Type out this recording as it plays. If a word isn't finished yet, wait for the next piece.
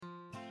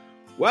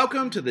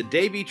Welcome to the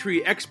Davey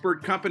Tree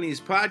Expert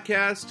Company's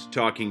podcast,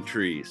 Talking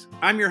Trees.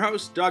 I'm your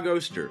host, Doug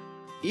Oster.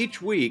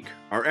 Each week,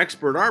 our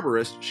expert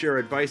arborists share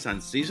advice on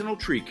seasonal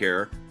tree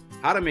care,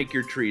 how to make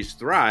your trees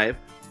thrive,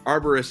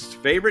 arborists'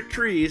 favorite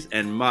trees,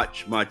 and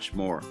much, much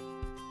more.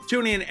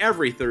 Tune in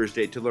every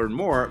Thursday to learn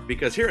more,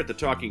 because here at the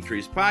Talking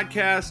Trees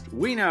podcast,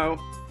 we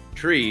know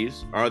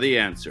trees are the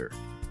answer.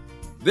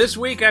 This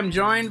week, I'm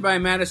joined by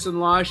Madison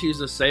Law. She's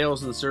the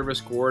Sales and Service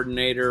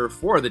Coordinator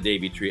for the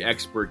Davey Tree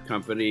Expert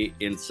Company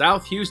in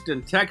South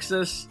Houston,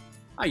 Texas.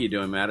 How you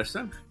doing,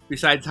 Madison?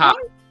 Besides hot.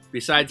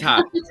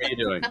 How you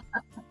doing?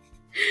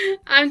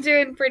 I'm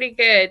doing pretty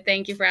good.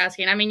 Thank you for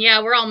asking. I mean,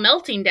 yeah, we're all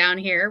melting down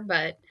here,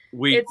 but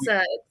we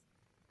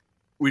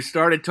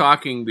started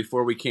talking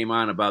before we came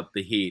on about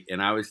the heat,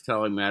 and I was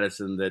telling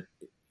Madison that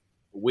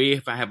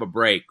if I have a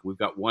break, we've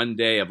got one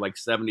day of like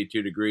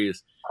 72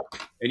 degrees.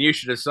 And you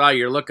should have saw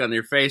your look on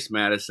your face,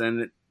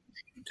 Madison.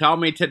 Tell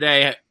me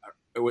today,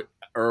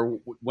 or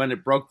when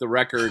it broke the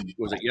record,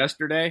 was it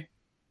yesterday?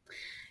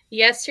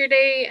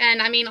 Yesterday,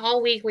 and I mean,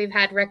 all week we've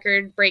had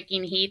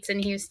record-breaking heats in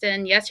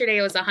Houston. Yesterday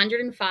it was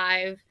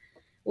 105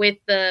 with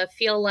the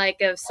feel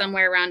like of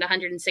somewhere around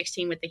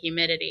 116 with the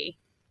humidity.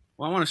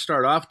 Well, I want to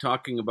start off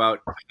talking about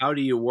how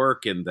do you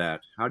work in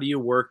that? How do you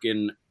work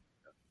in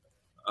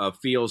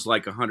feels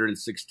like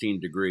 116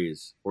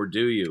 degrees, or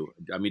do you?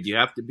 I mean, do you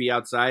have to be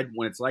outside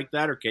when it's like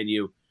that, or can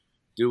you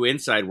do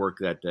inside work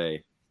that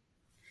day?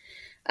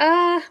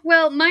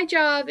 Well, my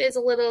job is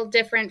a little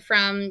different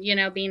from,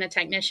 being a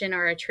technician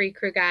or a tree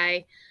crew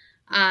guy.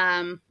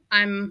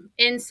 I'm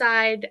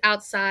inside,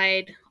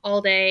 outside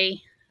all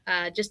day,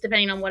 just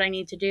depending on what I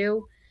need to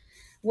do.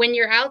 When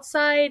you're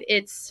outside,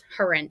 it's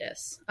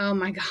horrendous. Oh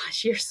my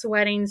gosh, you're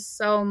sweating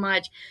so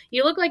much.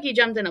 You look like you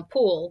jumped in a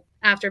pool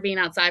after being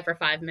outside for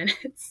 5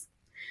 minutes.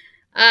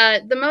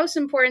 The most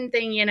important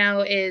thing,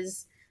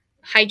 is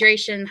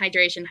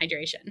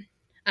hydration.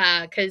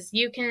 Because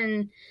you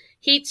can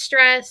heat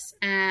stress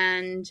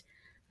and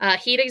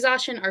heat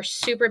exhaustion are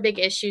super big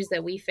issues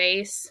that we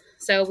face.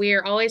 So we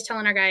are always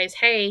telling our guys,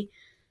 hey,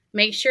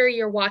 make sure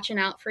you're watching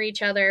out for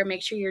each other.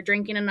 Make sure you're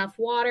drinking enough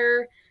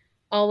water.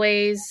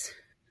 Always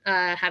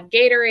have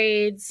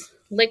Gatorades,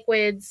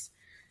 liquids,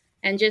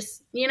 and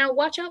just,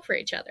 watch out for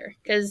each other.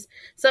 Because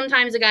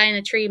sometimes a guy in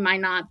a tree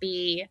might not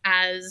be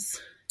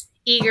as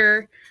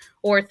eager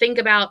or think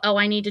about,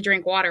 I need to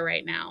drink water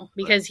right now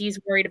because he's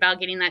worried about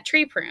getting that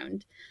tree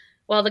pruned.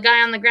 Well, the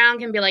guy on the ground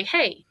can be like,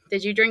 hey,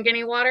 did you drink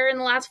any water in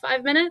the last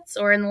 5 minutes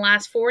or in the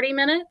last 40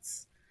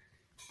 minutes?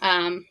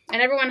 And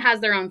everyone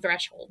has their own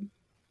threshold.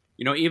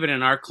 Even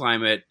in our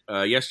climate,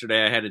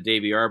 yesterday I had a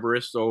Davey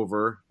arborist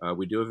over.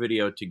 We do a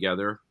video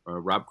together,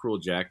 Rob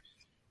Kruljack,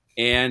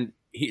 and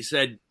he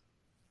said,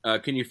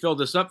 can you fill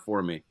this up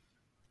for me?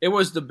 It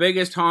was the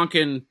biggest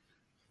honking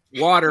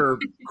water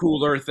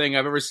cooler thing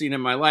I've ever seen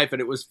in my life,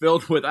 and it was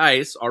filled with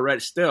ice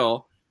already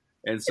still.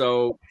 And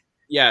so,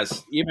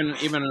 yes, even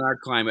in our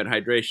climate,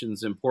 hydration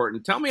is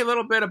important. Tell me a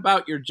little bit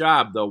about your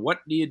job, though. What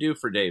do you do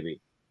for Davey?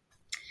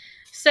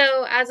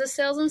 So as a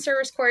sales and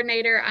service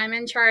coordinator, I'm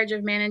in charge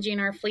of managing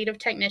our fleet of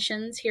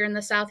technicians here in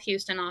the South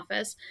Houston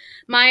office.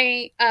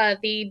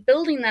 The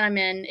building that I'm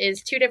in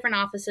is two different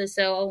offices.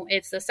 So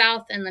it's the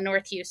South and the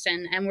North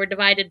Houston, and we're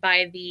divided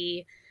by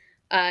the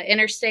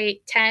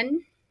Interstate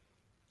 10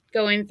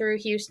 going through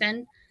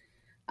Houston.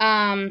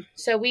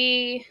 So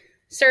we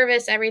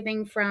service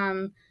everything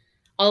from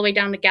all the way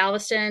down to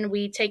Galveston.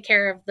 We take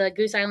care of the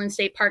Goose Island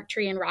State Park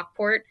tree in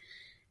Rockport.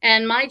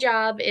 And my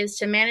job is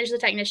to manage the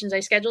technicians.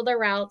 I schedule their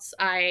routes.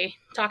 I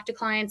talk to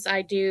clients.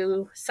 I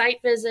do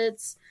site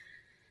visits.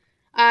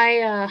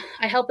 I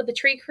help with the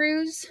tree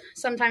crews.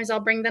 Sometimes I'll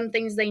bring them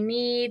things they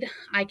need.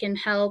 I can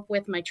help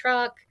with my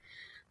truck.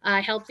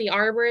 I help the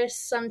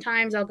arborists.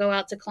 Sometimes I'll go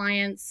out to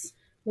clients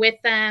with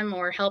them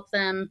or help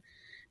them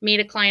meet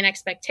a client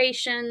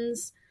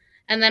expectations.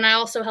 And then I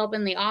also help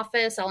in the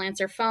office. I'll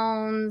answer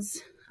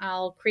phones.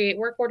 I'll create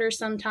work orders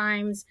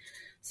sometimes.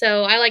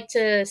 So I like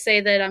to say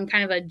that I'm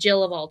kind of a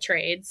Jill of all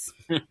trades.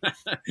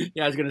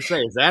 Yeah, I was going to say,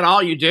 is that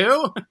all you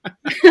do?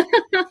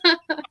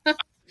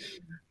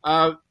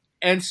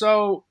 And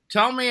so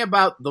tell me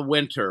about the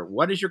winter.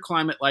 What is your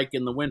climate like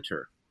in the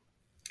winter?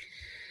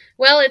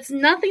 Well, it's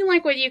nothing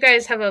like what you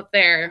guys have up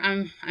there,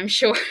 I'm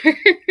sure.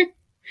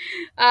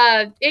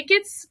 It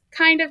gets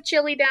kind of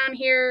chilly down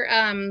here.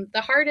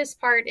 The hardest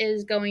part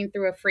is going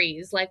through a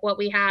freeze, like what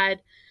we had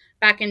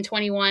back in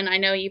 21. I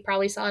know you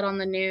probably saw it on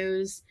the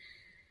news.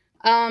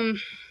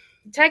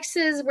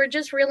 Texas, we're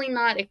just really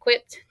not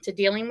equipped to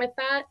dealing with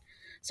that.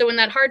 So when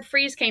that hard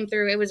freeze came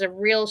through, it was a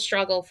real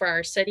struggle for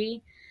our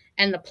city,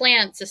 and the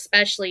plants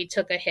especially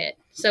took a hit.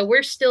 So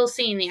we're still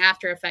seeing the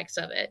after effects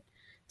of it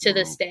to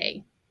this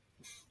day.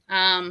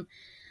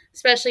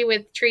 Especially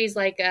with trees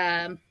like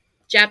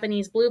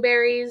Japanese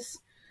blueberries,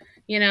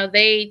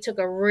 they took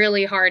a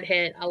really hard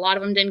hit. A lot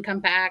of them didn't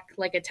come back.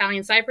 Like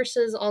Italian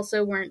cypresses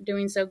also weren't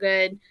doing so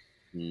good.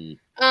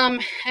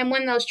 And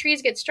when those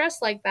trees get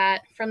stressed like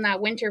that from that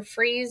winter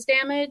freeze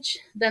damage,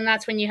 then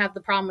that's when you have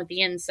the problem with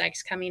the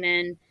insects coming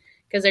in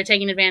because they're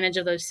taking advantage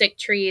of those sick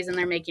trees and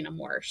they're making them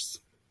worse.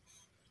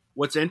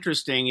 what's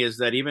interesting is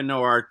that even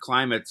though our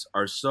climates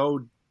are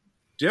so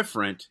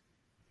different,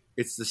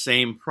 it's the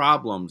same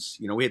problems.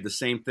 We had the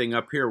same thing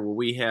up here where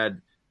we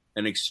had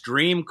an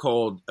extreme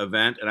cold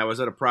event, and I was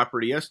at a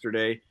property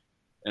yesterday,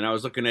 and I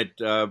was looking at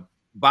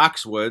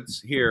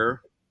boxwoods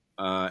here,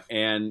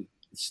 and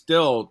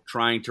still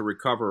trying to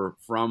recover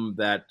from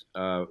that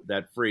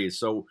freeze.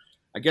 So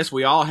I guess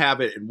we all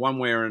have it in one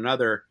way or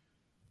another.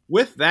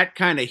 With that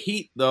kind of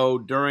heat, though,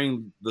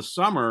 during the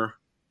summer,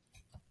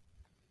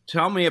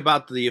 tell me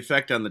about the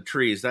effect on the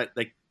trees.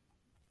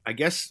 I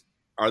guess,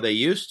 are they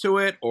used to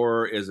it,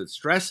 or is it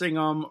stressing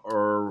them?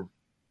 Or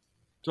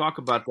talk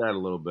about that a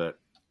little bit.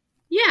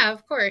 Yeah,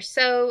 of course.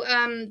 So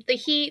the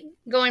heat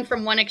going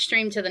from one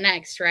extreme to the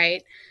next,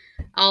 right,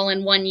 all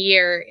in 1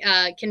 year,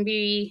 can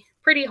be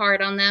pretty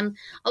hard on them.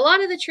 A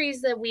lot of the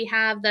trees that we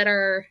have that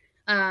are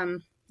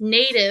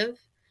native,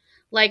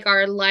 like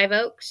our live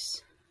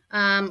oaks,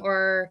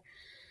 or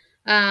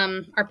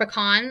our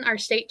pecan, our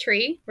state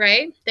tree,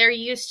 right? They're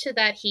used to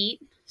that heat.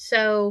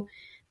 So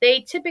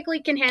they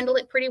typically can handle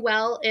it pretty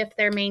well if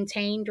they're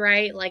maintained,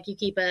 right? Like you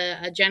keep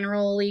a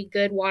generally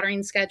good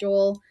watering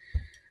schedule.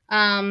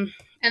 And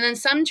then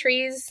some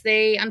trees,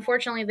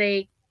 unfortunately,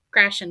 they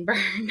crash and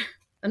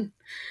burn,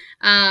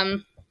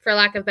 for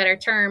lack of a better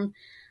term.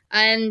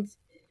 And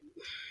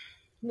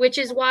which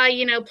is why,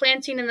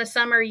 planting in the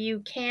summer you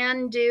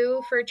can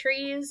do for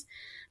trees,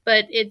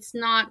 but it's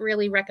not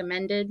really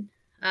recommended.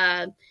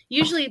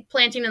 Usually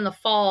planting in the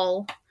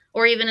fall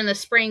or even in the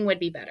spring would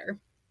be better.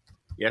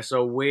 Yeah,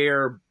 so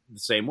we're the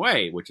same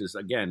way, which is,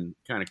 again,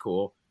 kind of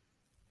cool.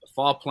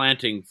 Fall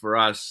planting for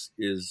us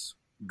is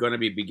going to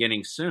be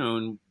beginning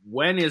soon.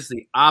 When is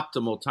the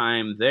optimal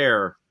time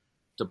there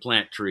to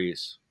plant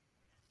trees?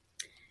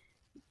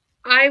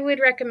 I would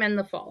recommend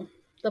the fall.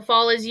 The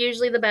fall is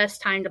usually the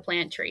best time to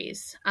plant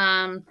trees.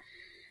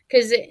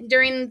 Because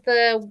during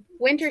the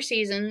winter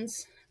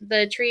seasons,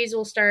 the trees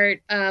will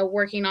start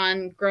working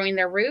on growing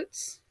their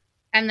roots.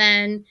 And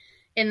then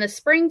in the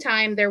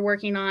springtime, they're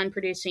working on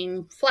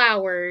producing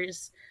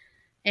flowers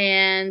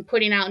and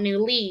putting out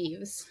new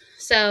leaves.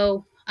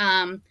 So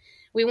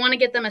we want to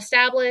get them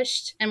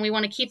established, and we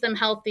want to keep them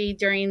healthy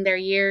during their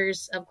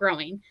years of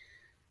growing.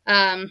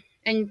 And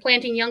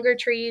planting younger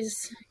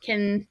trees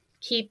can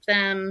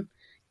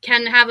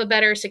have a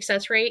better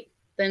success rate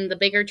than the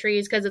bigger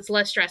trees because it's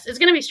less stress. It's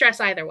going to be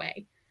stress either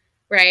way,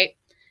 right?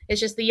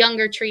 It's just the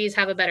younger trees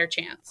have a better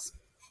chance.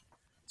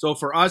 So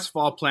for us,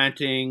 fall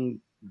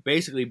planting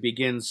basically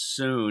begins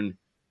soon.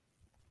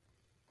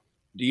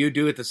 Do you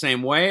do it the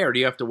same way, or do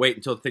you have to wait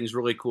until things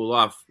really cool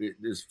off?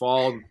 Is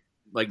fall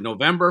like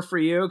November for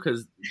you?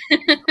 Because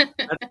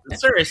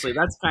seriously,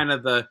 that's kind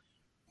of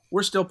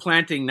we're still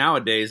planting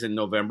nowadays in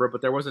November,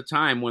 but there was a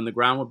time when the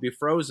ground would be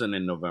frozen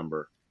in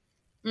November.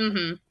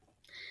 Mm-hmm.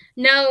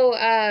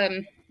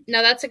 No,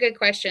 that's a good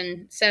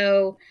question.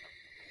 So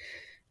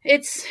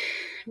it's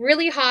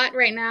really hot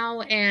right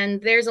now,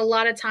 and there's a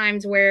lot of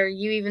times where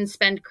you even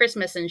spend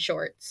Christmas in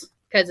shorts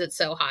because it's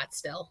so hot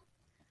still.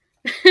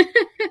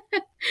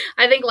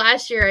 I think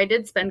last year I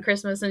did spend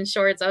Christmas in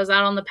shorts. I was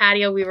out on the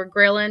patio. We were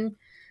grilling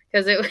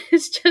because it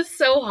was just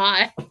so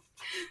hot.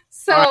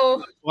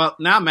 So, well,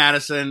 now,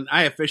 Madison,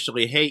 I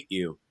officially hate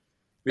you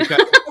because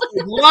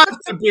I'd love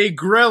to be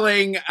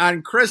grilling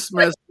on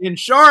Christmas in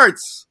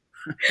shorts.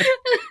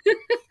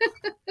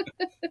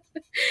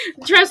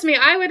 Trust me,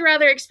 I would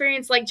rather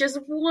experience like just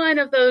one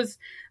of those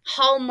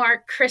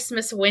Hallmark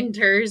Christmas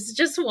winters,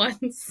 just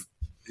once.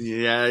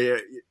 Yeah.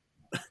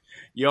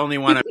 You only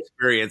want to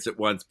experience it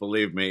once,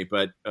 believe me.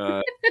 But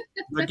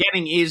we're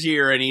getting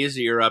easier and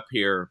easier up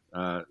here.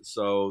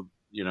 So,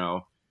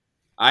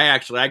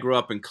 I grew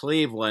up in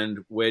Cleveland,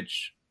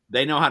 which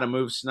they know how to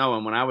move snow.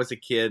 And when I was a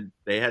kid,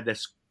 they had to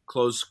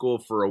close school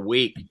for a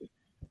week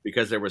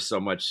because there was so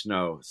much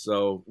snow.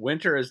 So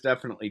winter has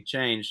definitely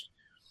changed.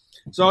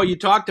 So you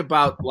talked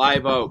about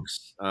live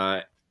oaks.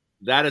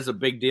 That is a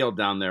big deal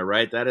down there,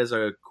 right? That is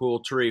a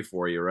cool tree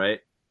for you, right?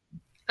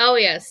 Oh,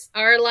 yes.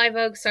 Our live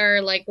oaks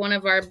are like one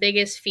of our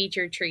biggest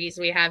featured trees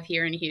we have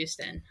here in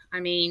Houston. I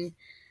mean,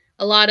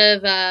 a lot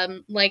of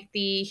like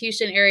the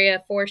Houston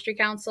Area Forestry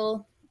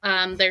Council,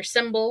 their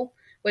symbol,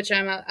 which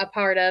I'm a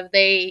part of,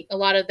 a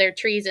lot of their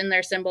trees in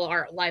their symbol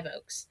are live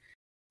oaks.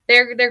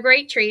 They're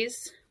great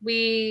trees.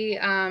 We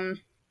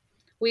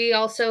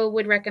also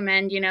would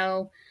recommend,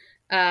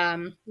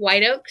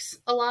 white oaks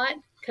a lot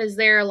because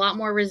they're a lot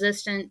more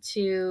resistant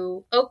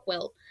to oak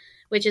wilt,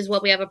 which is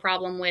what we have a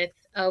problem with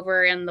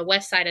over in the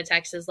west side of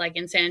Texas, like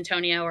in San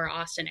Antonio or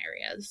Austin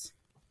areas.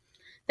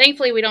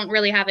 Thankfully, we don't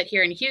really have it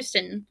here in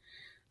Houston.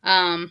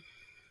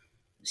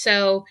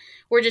 So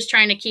we're just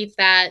trying to keep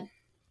that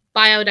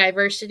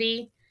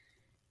biodiversity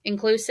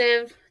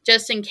inclusive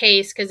just in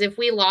case, because if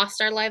we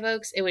lost our live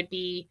oaks, it would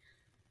be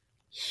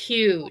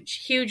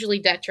hugely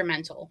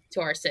detrimental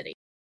to our city.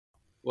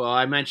 Well,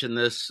 I mentioned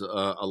this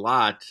a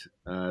lot,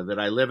 that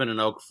I live in an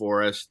oak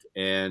forest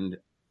and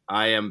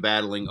I am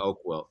battling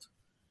oak wilt.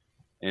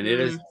 And it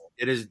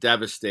is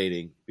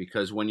devastating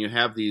because when you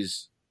have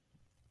these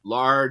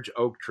large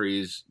oak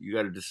trees, you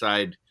got to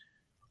decide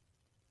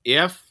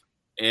if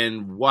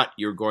and what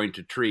you're going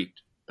to treat.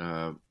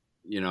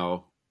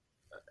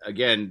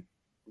 Again,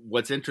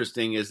 what's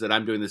interesting is that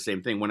I'm doing the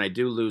same thing. When I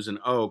do lose an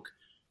oak,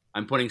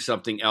 I'm putting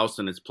something else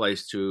in its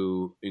place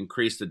to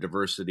increase the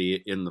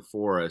diversity in the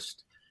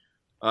forest.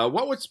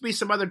 What would be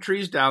some other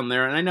trees down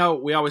there? And I know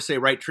we always say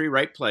right tree,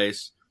 right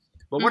place,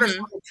 but what are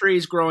some of the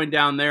trees growing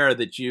down there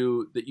that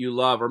you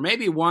love, or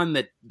maybe one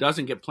that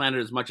doesn't get planted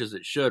as much as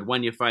it should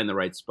when you find the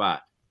right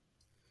spot?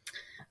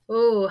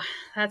 Oh,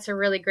 that's a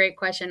really great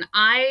question.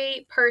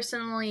 I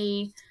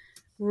personally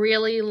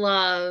really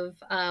love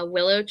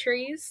willow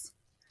trees.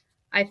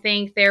 I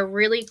think they're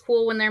really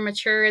cool when they're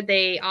mature.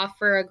 They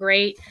offer a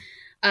great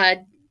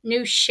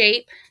new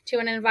shape to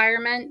an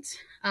environment.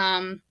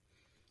 And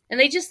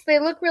they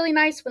look really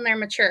nice when they're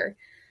mature.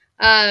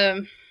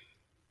 Right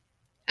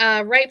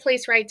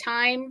place, right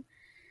time.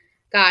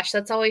 Gosh,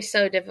 that's always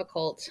so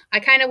difficult. I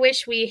kind of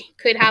wish we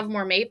could have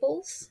more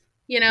maples.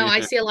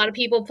 I see a lot of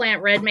people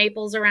plant red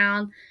maples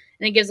around,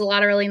 and it gives a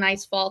lot of really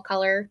nice fall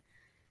color.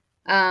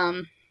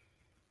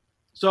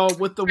 So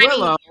with the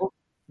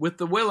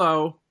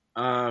willow,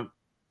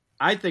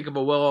 I think of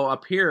a willow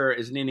up here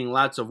as needing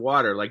lots of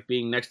water, like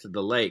being next to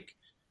the lake.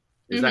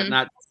 Is that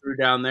not true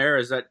down there?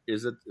 Is it?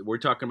 We're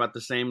talking about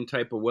the same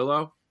type of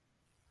willow?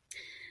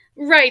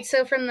 Right.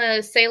 So from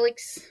the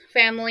Salix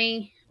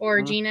family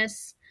or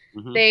genus,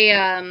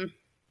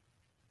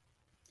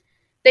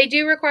 they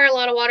do require a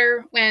lot of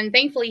water, and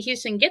thankfully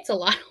Houston gets a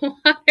lot of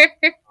water.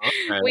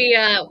 Okay.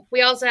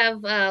 We also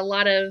have a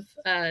lot of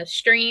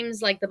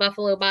streams like the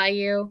Buffalo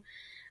Bayou.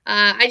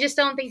 I just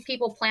don't think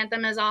people plant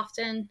them as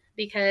often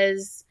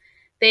because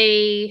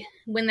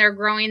when they're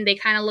growing, they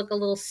kind of look a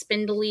little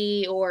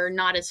spindly or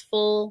not as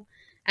full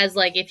as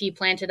like if you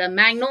planted a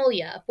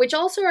magnolia, which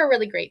also are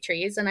really great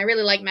trees. And I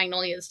really like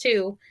magnolias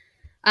too.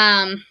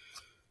 I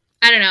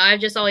don't know.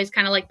 I've just always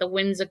kind of liked the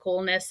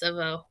whimsicalness of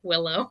a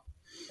willow.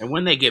 And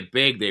when they get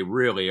big, they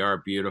really are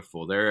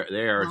beautiful.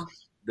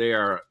 They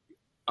are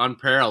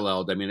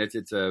unparalleled. I mean,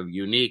 it's a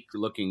unique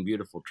looking,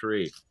 beautiful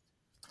tree.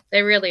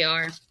 They really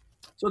are.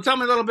 So tell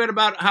me a little bit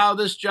about how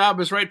this job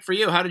is right for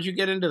you. How did you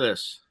get into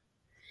this?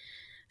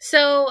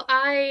 So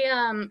I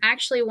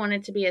actually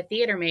wanted to be a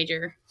theater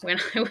major when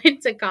I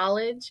went to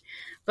college,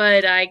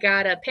 but I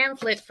got a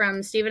pamphlet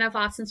from Stephen F.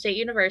 Austin State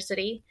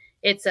University.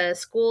 It's a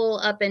school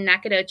up in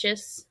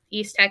Nacogdoches,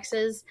 East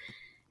Texas,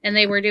 and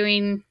they were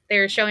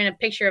showing a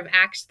picture of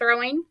axe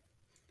throwing,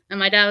 and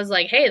my dad was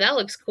like, "Hey, that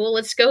looks cool.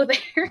 Let's go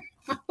there."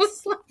 I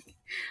was like,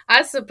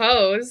 "I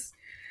suppose,"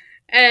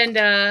 and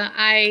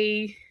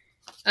I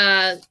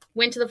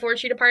went to the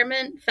forestry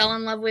department, fell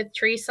in love with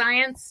tree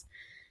science.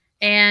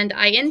 And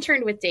I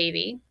interned with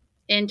Davey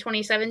in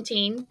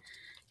 2017.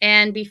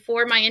 And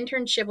before my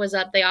internship was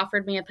up, they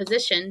offered me a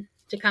position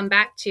to come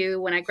back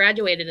to when I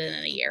graduated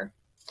in a year.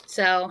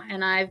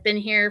 And I've been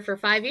here for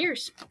 5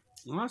 years.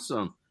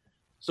 Awesome.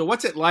 So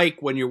what's it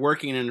like when you're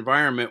working in an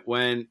environment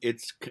when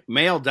it's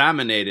male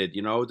dominated?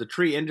 The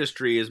tree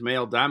industry is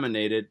male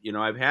dominated.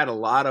 I've had a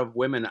lot of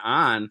women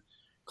on,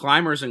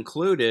 climbers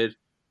included.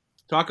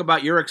 Talk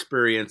about your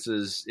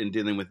experiences in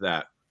dealing with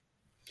that.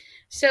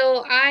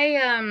 So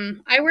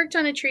I worked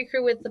on a tree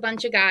crew with a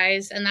bunch of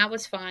guys, and that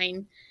was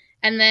fine.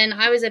 And then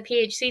I was a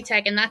PHC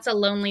tech, and that's a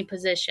lonely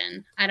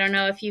position. I don't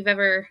know if you've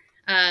ever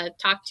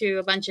talked to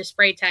a bunch of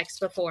spray techs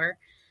before.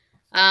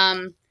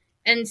 And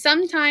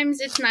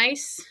sometimes it's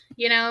nice,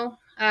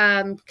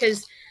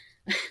 because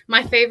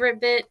my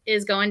favorite bit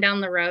is going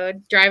down the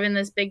road, driving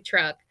this big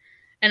truck.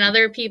 And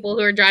other people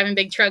who are driving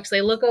big trucks,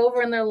 they look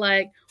over and they're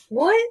like,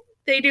 "What?"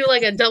 They do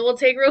like a double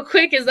take real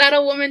quick. Is that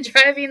a woman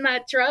driving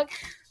that truck?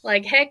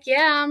 Like, heck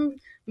yeah,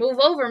 move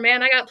over,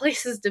 man. I got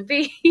places to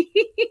be.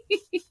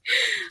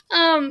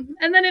 And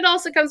then it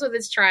also comes with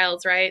its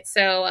trials, right?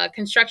 So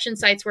construction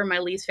sites were my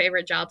least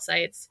favorite job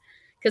sites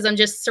because I'm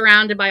just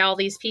surrounded by all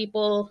these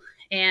people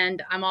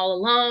and I'm all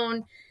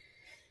alone.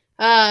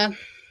 And,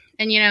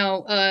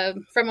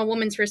 from a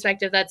woman's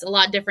perspective, that's a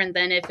lot different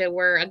than if it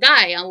were a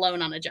guy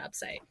alone on a job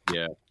site.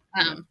 Yeah.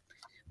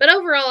 But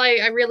overall,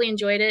 I really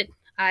enjoyed it.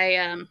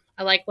 I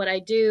like what I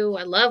do.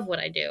 I love what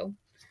I do.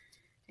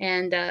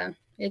 And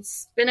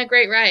it's been a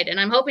great ride, and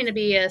I'm hoping to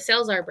be a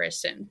sales arborist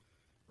soon.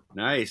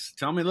 Nice.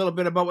 Tell me a little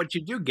bit about what you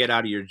do get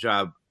out of your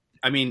job.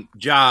 I mean,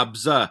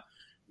 jobs. Well,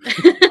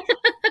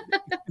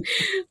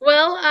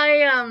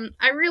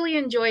 I really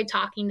enjoy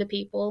talking to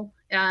people.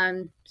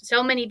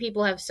 So many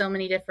people have so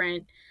many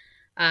different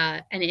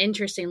and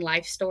interesting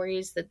life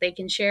stories that they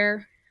can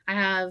share. I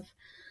have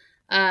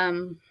a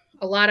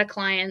lot of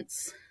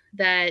clients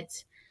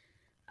that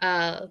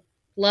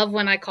love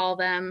when I call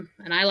them,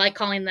 and I like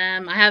calling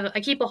them. I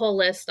keep a whole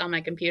list on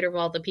my computer of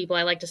all the people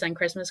I like to send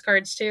Christmas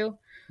cards to,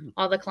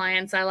 all the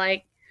clients I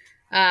like.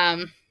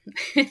 And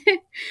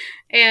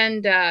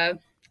I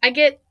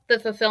get the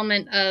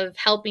fulfillment of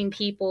helping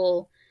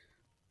people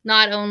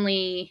not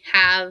only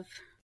have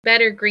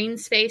better green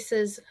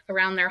spaces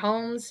around their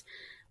homes,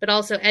 but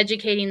also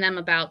educating them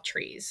about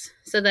trees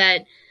so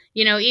that,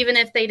 even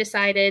if they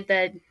decided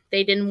that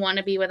they didn't want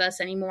to be with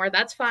us anymore,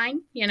 that's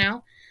fine,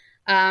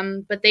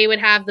 but they would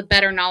have the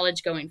better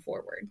knowledge going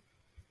forward.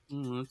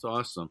 That's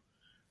awesome.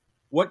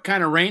 What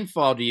kind of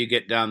rainfall do you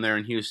get down there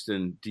in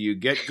Houston? Do you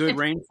get good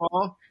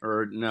rainfall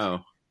or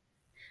no?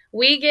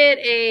 We get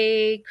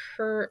a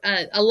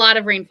lot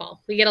of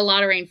rainfall. We get a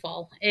lot of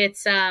rainfall.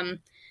 It's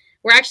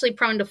we're actually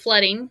prone to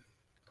flooding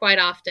quite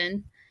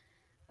often.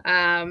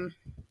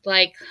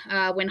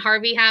 When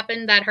Harvey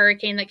happened, that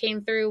hurricane that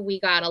came through, we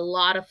got a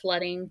lot of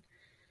flooding.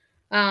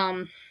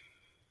 It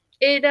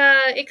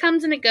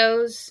comes and it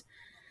goes.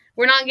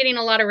 We're not getting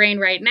a lot of rain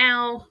right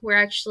now.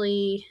 We're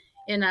actually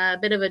in a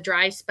bit of a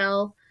dry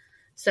spell.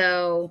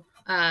 So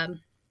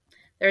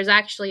there's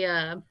actually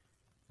a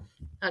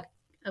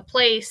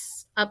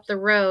place up the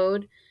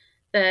road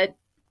that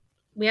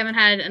we haven't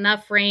had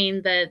enough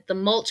rain that the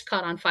mulch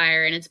caught on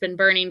fire, and it's been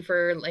burning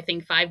for, I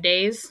think, 5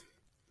 days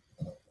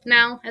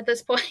now at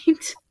this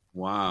point.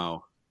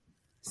 Wow.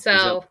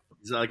 So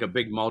is that like a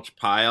big mulch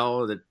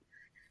pile that?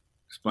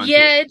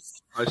 Yeah,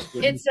 it's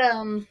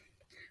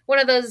one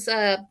of those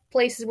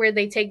places where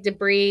they take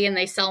debris and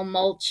they sell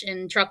mulch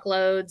in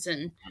truckloads,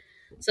 and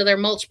so their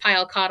mulch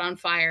pile caught on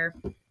fire.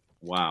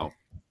 Wow.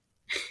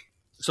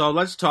 So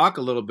let's talk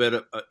a little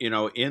bit,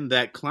 in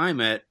that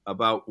climate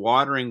about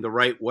watering the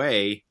right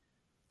way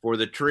for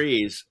the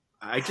trees.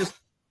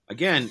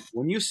 Again,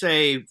 when you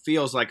say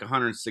feels like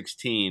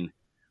 116,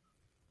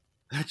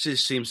 that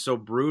just seems so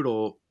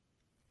brutal.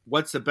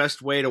 What's the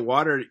best way to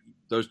water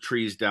those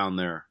trees down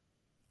there?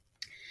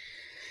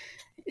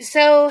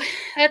 So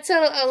that's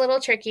a little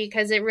tricky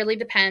because it really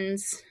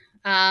depends.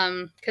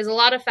 Because a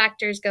lot of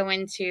factors go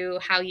into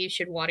how you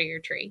should water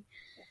your tree.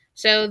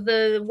 So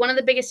one of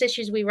the biggest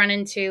issues we run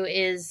into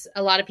is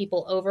a lot of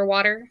people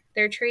overwater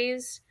their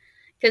trees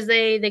because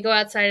they go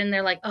outside and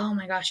they're like, oh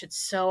my gosh, it's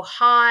so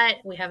hot.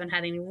 We haven't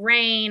had any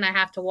rain. I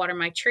have to water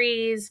my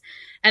trees.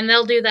 And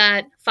they'll do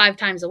that 5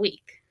 times a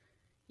week,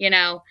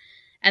 and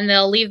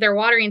they'll leave their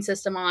watering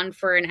system on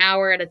for an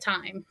hour at a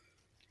time.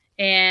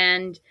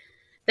 And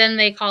then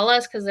they call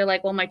us because they're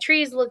like, well, my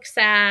trees look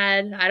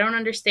sad. I don't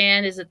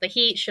understand. Is it the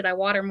heat? Should I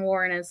water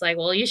more? And it's like,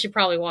 well, you should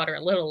probably water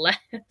a little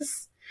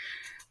less.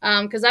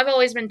 Because I've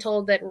always been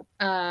told that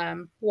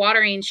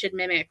watering should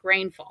mimic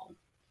rainfall,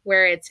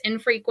 where it's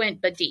infrequent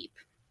but deep,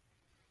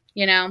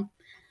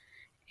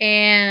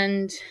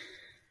 And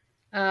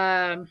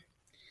a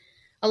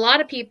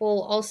lot of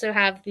people also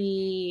have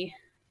a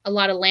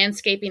lot of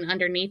landscaping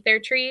underneath their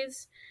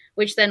trees,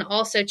 which then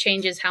also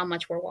changes how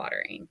much we're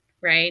watering,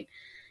 right?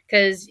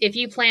 Because if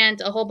you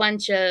plant a whole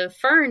bunch of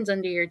ferns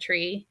under your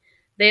tree,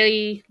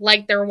 they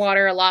like their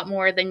water a lot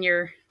more than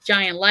your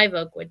giant live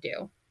oak would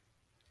do.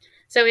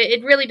 So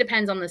it really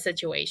depends on the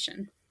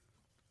situation.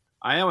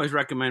 I always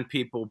recommend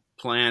people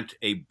plant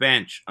a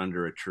bench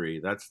under a tree.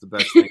 That's the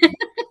best thing.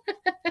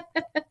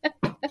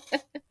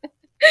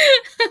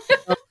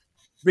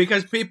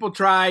 Because people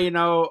try,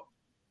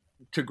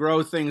 to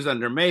grow things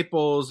under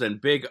maples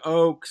and big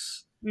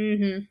oaks.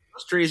 Mm-hmm.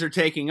 Those trees are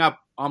taking up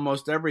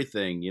almost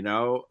everything,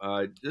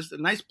 just a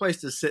nice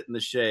place to sit in the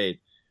shade.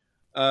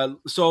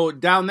 So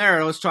down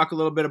there, let's talk a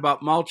little bit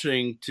about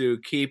mulching to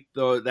keep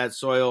that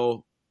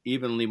soil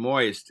evenly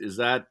moist. Is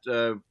that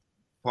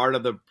part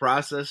of the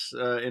process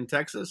in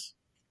Texas?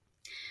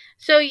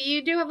 So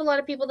you do have a lot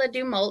of people that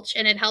do mulch,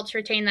 and it helps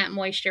retain that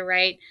moisture,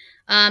 right?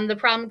 The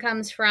problem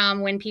comes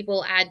from when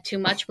people add too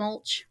much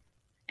mulch,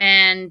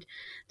 and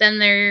then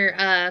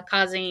they're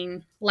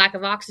causing lack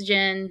of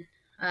oxygen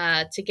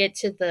to get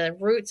to the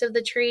roots of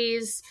the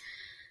trees.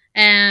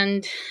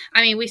 And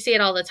I mean, we see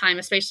it all the time,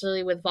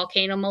 especially with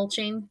volcano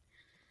mulching,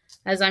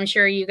 as I'm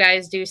sure you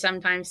guys do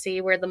sometimes see,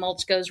 where the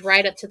mulch goes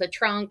right up to the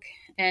trunk,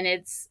 and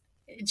it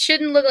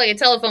shouldn't look like a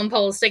telephone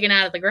pole sticking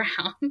out of the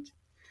ground.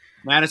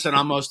 Madison,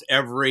 almost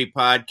every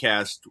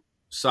podcast,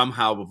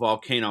 somehow the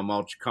volcano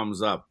mulch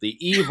comes up. The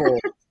evil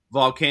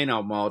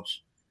volcano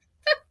mulch.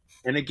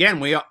 And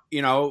again,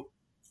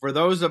 for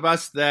those of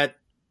us that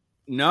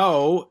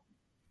know,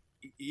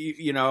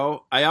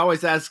 I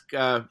always ask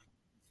the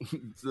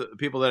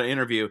people that I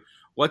interview,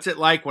 what's it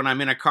like when I'm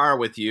in a car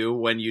with you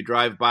when you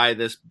drive by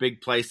this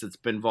big place that's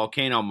been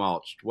volcano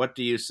mulched? What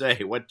do you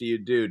say? What do you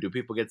do? Do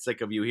people get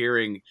sick of you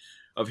hearing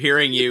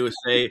you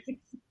say, do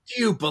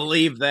you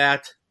believe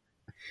that?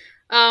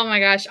 Oh my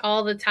gosh,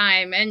 all the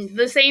time. And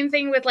the same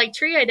thing with like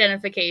tree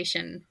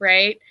identification,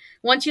 right?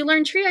 Once you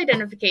learn tree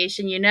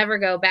identification, you never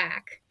go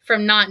back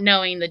from not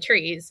knowing the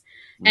trees.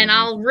 Mm-hmm. And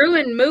I'll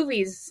ruin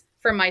movies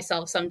for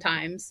myself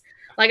sometimes.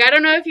 Like, I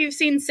don't know if you've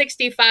seen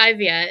 65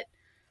 yet,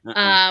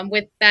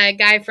 with that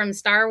guy from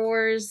Star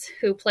Wars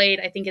who played,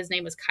 I think his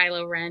name was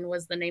Kylo Ren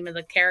was the name of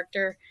the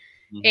character.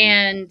 Mm-hmm.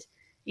 And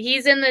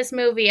he's in this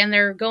movie and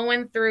they're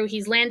going through,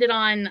 he's landed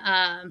on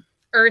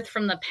Earth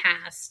from the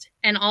past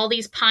and all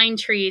these pine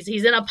trees.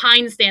 He's in a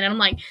pine stand and I'm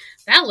like,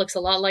 that looks a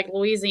lot like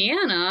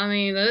Louisiana. I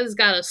mean, it's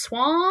got a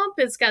swamp,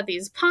 it's got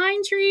these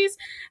pine trees.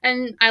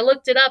 And I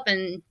looked it up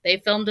and they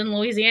filmed in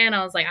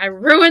Louisiana. I was like, I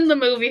ruined the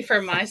movie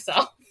for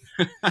myself.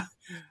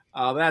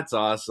 Oh, that's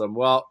awesome.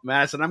 Well,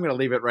 Madison, I'm going to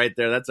leave it right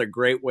there. That's a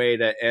great way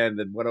to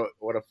end. And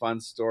what a fun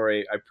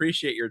story. I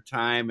appreciate your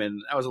time.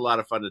 And that was a lot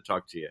of fun to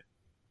talk to you.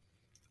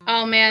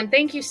 Oh man,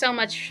 thank you so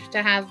much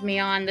to have me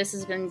on. This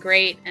has been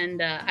great,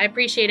 and I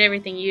appreciate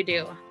everything you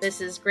do. This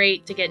is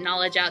great to get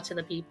knowledge out to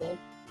the people.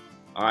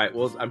 All right,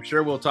 well, I'm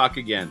sure we'll talk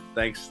again.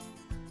 Thanks.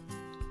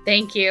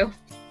 Thank you.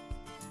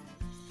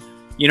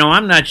 You know,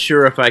 I'm not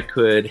sure if I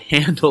could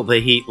handle the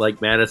heat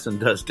like Madison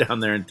does down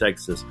there in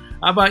Texas.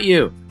 How about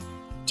you?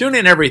 Tune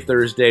in every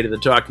Thursday to the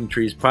Talking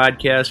Trees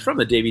podcast from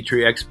the Davey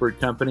Tree Expert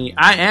Company.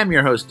 I am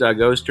your host,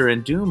 Doug Oster,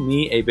 and do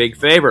me a big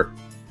favor.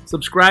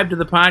 Subscribe to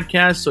the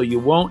podcast so you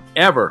won't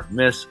ever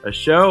miss a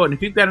show. And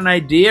if you've got an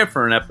idea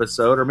for an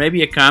episode or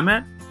maybe a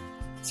comment,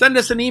 send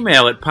us an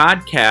email at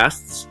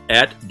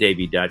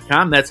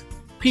podcasts@davey.com. That's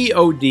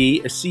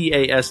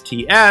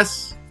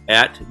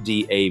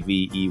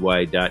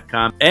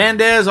podcasts@davey.com.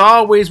 And as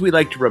always, we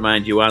like to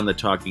remind you on the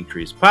Talking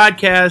Trees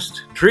podcast,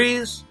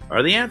 trees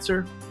are the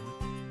answer.